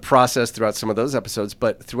the process throughout some of those episodes.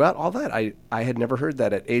 But throughout all that, I had never heard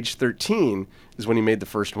that at age 13 is when he made the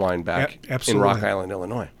first wine back in Absolutely. Rock Island,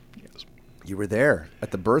 Illinois. You were there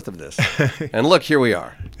at the birth of this. And look, here we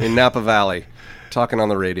are in Napa Valley talking on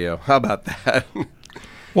the radio. How about that?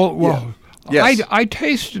 Well, Yes. I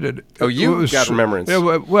tasted it. Oh, you It was got swe- remembrance. It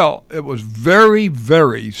was very,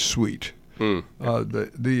 very sweet. Hmm.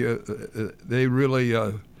 They really,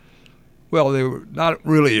 they were not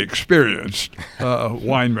really experienced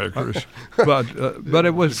winemakers, but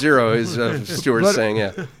it was Zero is Stuart But- saying,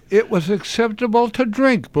 yeah. It was acceptable to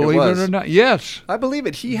drink, believe it, was. or not. Yes. I believe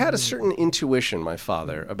it. He had a certain intuition, my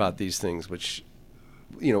father, about these things, which,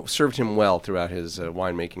 served him well throughout his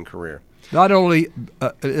winemaking career. Not only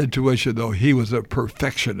intuition, though, he was a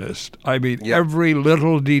perfectionist. I mean, Yep. every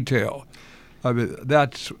little detail. I mean,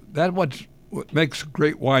 that's what makes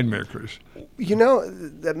great winemakers.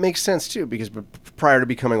 That makes sense, too, because prior to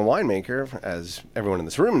becoming a winemaker, as everyone in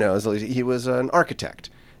this room knows, he was an architect.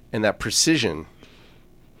 And that precision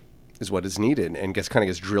is what is needed and gets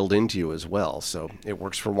drilled into you as well. So it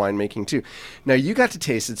works for winemaking, too. Now, you got to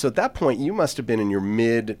taste it. So at that point, you must have been in your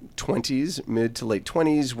mid-20s, mid to late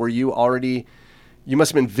 20s. Were you already... You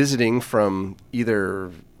must have been visiting from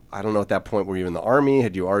either... I don't know at that point, were you in the Army?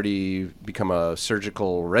 Had you already become a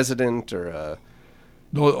surgical resident or a...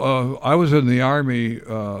 No, I was in the Army.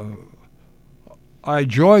 I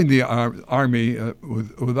joined the Army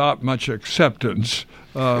without much acceptance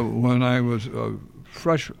when I was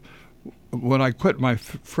fresh. When I quit my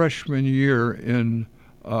freshman year in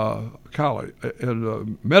college,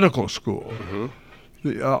 in medical school,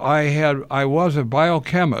 I was a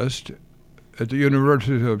biochemist at the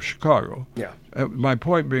University of Chicago. Yeah. My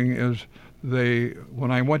point being is,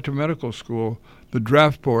 when I went to medical school, the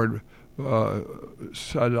draft board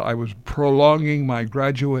said I was prolonging my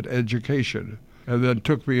graduate education, and then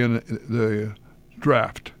took me in the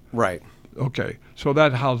draft. Right. Okay, so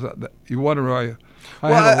you wonder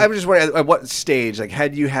I was just wondering, at what stage,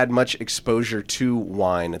 had you had much exposure to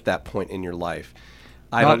wine at that point in your life?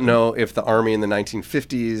 I don't know if the Army in the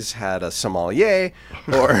 1950s had a sommelier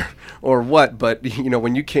or what, but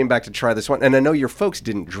when you came back to try this wine, and I know your folks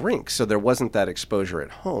didn't drink, so there wasn't that exposure at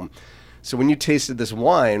home. So when you tasted this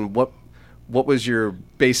wine, what was your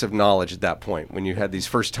base of knowledge at that point when you had these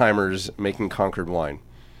first timers making Concord wine?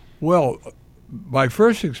 Well, my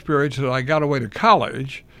first experience is I got away to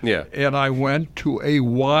college. Yeah. And I went to a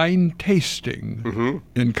wine tasting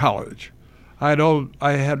in college. I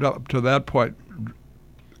had up to that point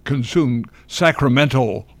consumed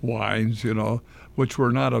sacramental wines, which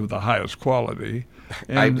were not of the highest quality,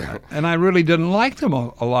 and I really didn't like them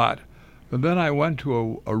a lot. But then I went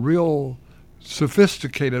to a real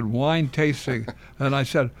sophisticated wine tasting, and I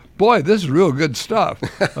said, "Boy, this is real good stuff."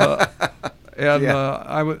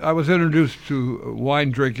 I was introduced to wine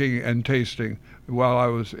drinking and tasting while I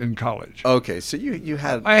was in college. Okay, so you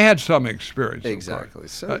had... I had some experience, Exactly.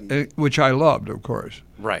 So which I loved, of course.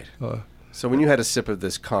 right. So when you had a sip of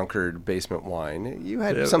this Concord basement wine, you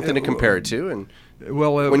had something to compare it to, and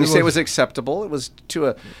when you say it was acceptable, it was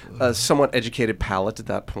to a somewhat educated palate at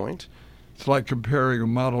that point. It's like comparing a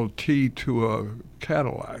Model T to a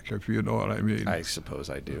Cadillac, if you know what I mean. I suppose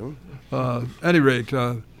I do. At any rate,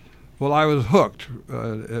 I was hooked,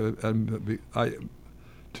 and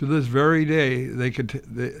to this very day, they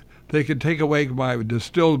could take away my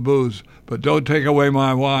distilled booze, but don't take away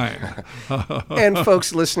my wine. And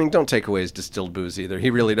folks listening, don't take away his distilled booze either. He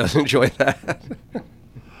really does enjoy that.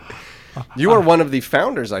 You are one of the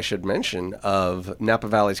founders, I should mention, of Napa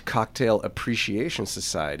Valley's Cocktail Appreciation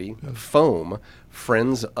Society, FOAM,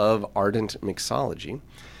 Friends of Ardent Mixology.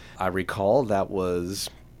 I recall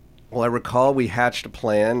we hatched a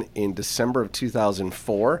plan in December of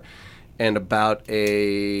 2004, and about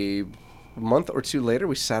a month or two later,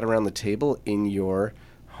 we sat around the table in your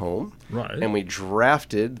home, Right. and we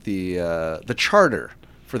drafted the charter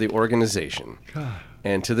for the organization. God.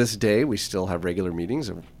 And to this day, we still have regular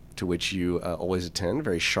meetings to which you always attend,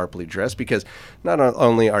 very sharply dressed, because not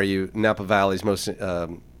only are you Napa Valley's most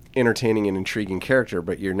entertaining and intriguing character,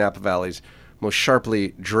 but you're Napa Valley's most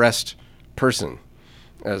sharply dressed person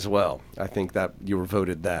as well. I think that you were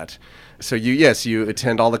voted that. So you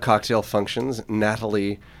attend all the cocktail functions,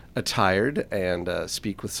 Natalie attired, and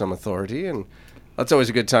speak with some authority, and that's always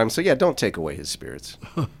a good time. So yeah, don't take away his spirits.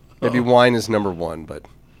 Maybe wine is number one, but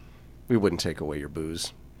we wouldn't take away your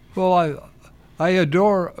booze. Well, I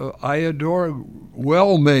adore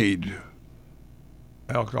well-made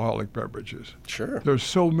alcoholic beverages. Sure. There's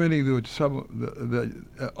so many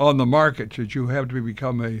that on the market that you have to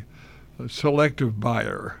become a selective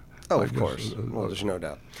buyer. Oh, I of guess. course. Well, there's no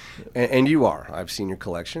doubt. And you are. I've seen your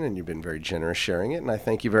collection, and you've been very generous sharing it, and I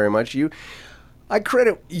thank you very much. I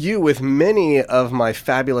credit you with many of my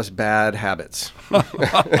fabulous bad habits.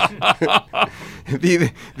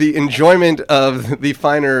 The enjoyment of the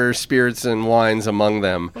finer spirits and wines among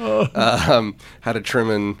them. How to trim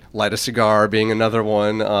and light a cigar being another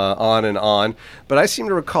one, on and on. But I seem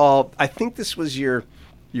to recall, I think this was your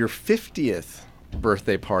 50th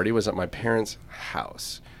birthday party was at my parents'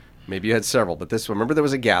 house. Maybe you had several, but this one, remember there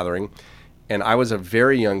was a gathering, and I was a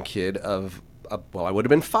very young kid I would have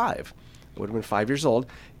been 5. I would have been 5 years old,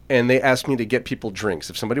 and they asked me to get people drinks.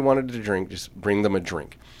 If somebody wanted to drink, just bring them a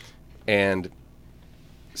drink. And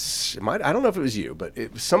I don't know if it was you, but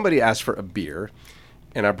somebody asked for a beer,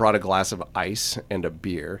 and I brought a glass of ice and a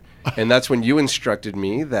beer. And that's when you instructed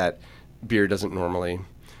me that beer doesn't normally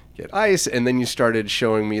get ice, and then you started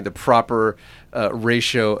showing me the proper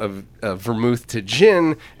ratio of vermouth to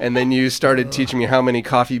gin, and then you started teaching me how many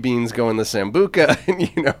coffee beans go in the Sambuca,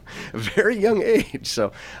 and a very young age.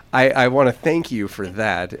 So I want to thank you for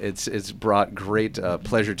that. It's brought great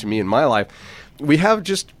pleasure to me in my life. We have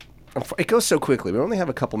it goes so quickly. We only have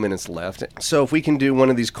a couple minutes left. So if we can do one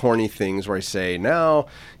of these corny things where I say, now,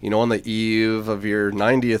 on the eve of your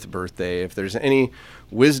 90th birthday, if there's any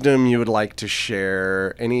wisdom you would like to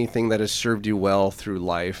share, anything that has served you well through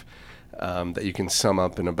life, that you can sum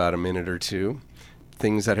up in about a minute or two,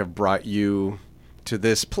 things that have brought you to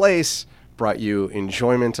this place, brought you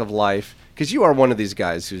enjoyment of life, because you are one of these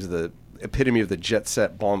guys who's the epitome of the jet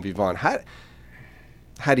set bon vivant.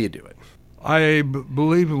 How do you do it? I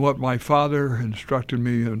believe in what my father instructed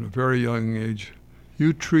me at a very young age.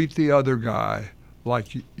 You treat the other guy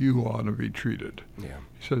like you want to be treated. Yeah.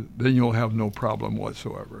 He said, then you'll have no problem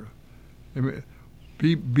whatsoever. I mean,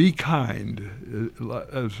 be kind,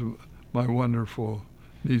 as my wonderful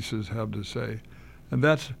nieces have to say. And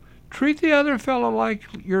that's, treat the other fellow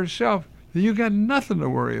like yourself. You got nothing to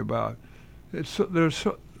worry about.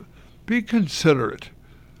 Be considerate.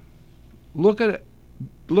 Look at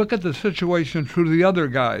the situation through the other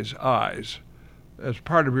guy's eyes as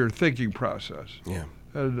part of your thinking process. Yeah.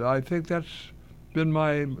 And I think that's been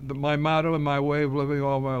my motto and my way of living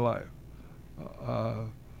all my life.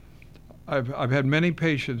 I've had many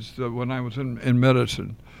patients that when I was in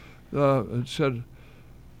medicine said,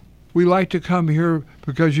 we like to come here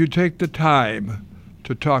because you take the time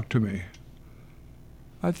to talk to me.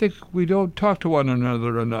 I think we don't talk to one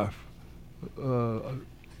another enough.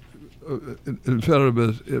 Instead of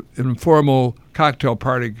an informal cocktail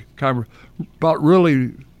party about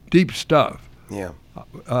really deep stuff. Yeah.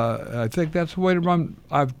 I think that's the way to run.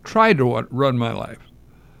 I've tried to run my life.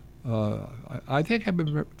 I think I've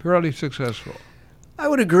been fairly successful. I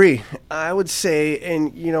would agree. I would say,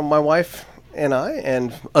 and my wife and I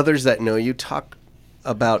and others that know you talk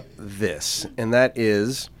about this, and that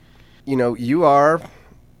is, you are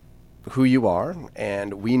who you are,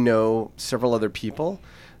 and we know several other people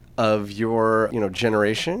of your,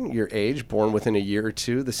 generation, your age, born within a year or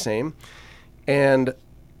two, the same. And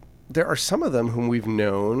there are some of them whom we've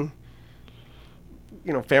known,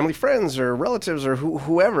 family friends or relatives or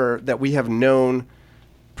whoever that we have known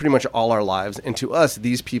pretty much all our lives. And to us,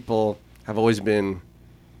 these people have always been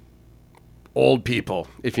old people,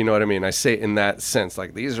 if you know what I mean. I say it in that sense,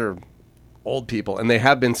 like these are old people. And they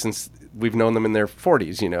have been since we've known them in their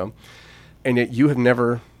 40s, And yet you have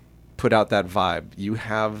never put out that vibe. You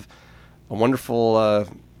have a wonderful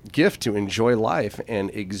gift to enjoy life and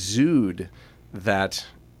exude that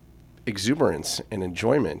exuberance and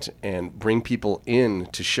enjoyment and bring people in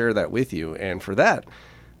to share that with you. And for that,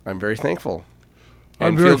 I'm very thankful.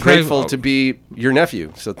 And feel grateful to be your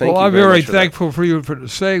nephew. So thank you. Well, I'm very very much for thankful for you for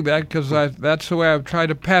saying that, because that's the way I've tried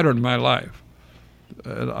to pattern my life.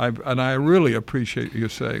 And I really appreciate you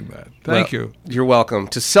saying that. Thank you. You're welcome.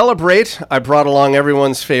 To celebrate, I brought along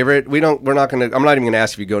everyone's favorite. I'm not even going to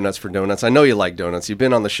ask if you go nuts for donuts. I know you like donuts. You've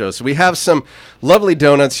been on the show. So we have some lovely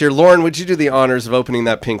donuts here. Lauren, would you do the honors of opening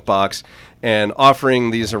that pink box and offering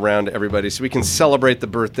these around to everybody so we can celebrate the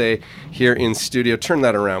birthday here in studio? Turn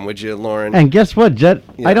that around, would you, Lauren? And guess what, Jet?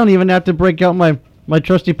 Yeah. I don't even have to break out my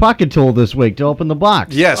trusty pocket tool this week to open the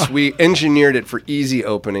box. Yes, we engineered it for easy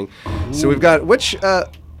opening. So we've got,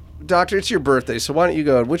 Doctor, it's your birthday, so why don't you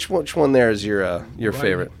go? Which one there is your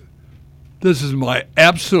favorite? This is my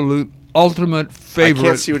absolute ultimate favorite. I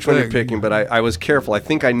can't see which one you're picking, but I was careful. I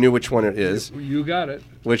think I knew which one it is. You got it.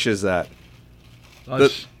 Which is that? The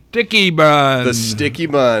Sticky Bun. The Sticky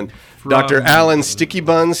Bun. Dr. Alan Sticky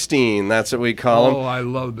Bun Steen, that's what we call him. Oh, I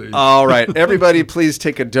love these. All right, everybody please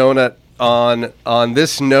take a donut. On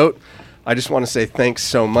this note, I just want to say thanks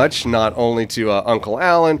so much, not only to Uncle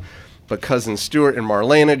Alan, but Cousin Stuart and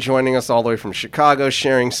Marlena joining us all the way from Chicago,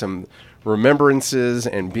 sharing some remembrances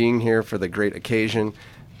and being here for the great occasion.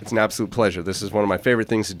 It's an absolute pleasure. This is one of my favorite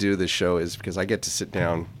things to do, this show, is because I get to sit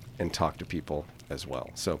down and talk to people as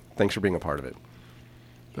well. So thanks for being a part of it.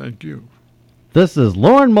 Thank you. This is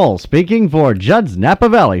Lauren Mole speaking for Judd's Napa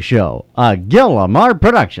Valley Show, a Gil Lamar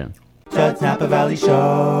production. Judd's Napa Valley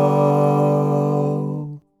Show.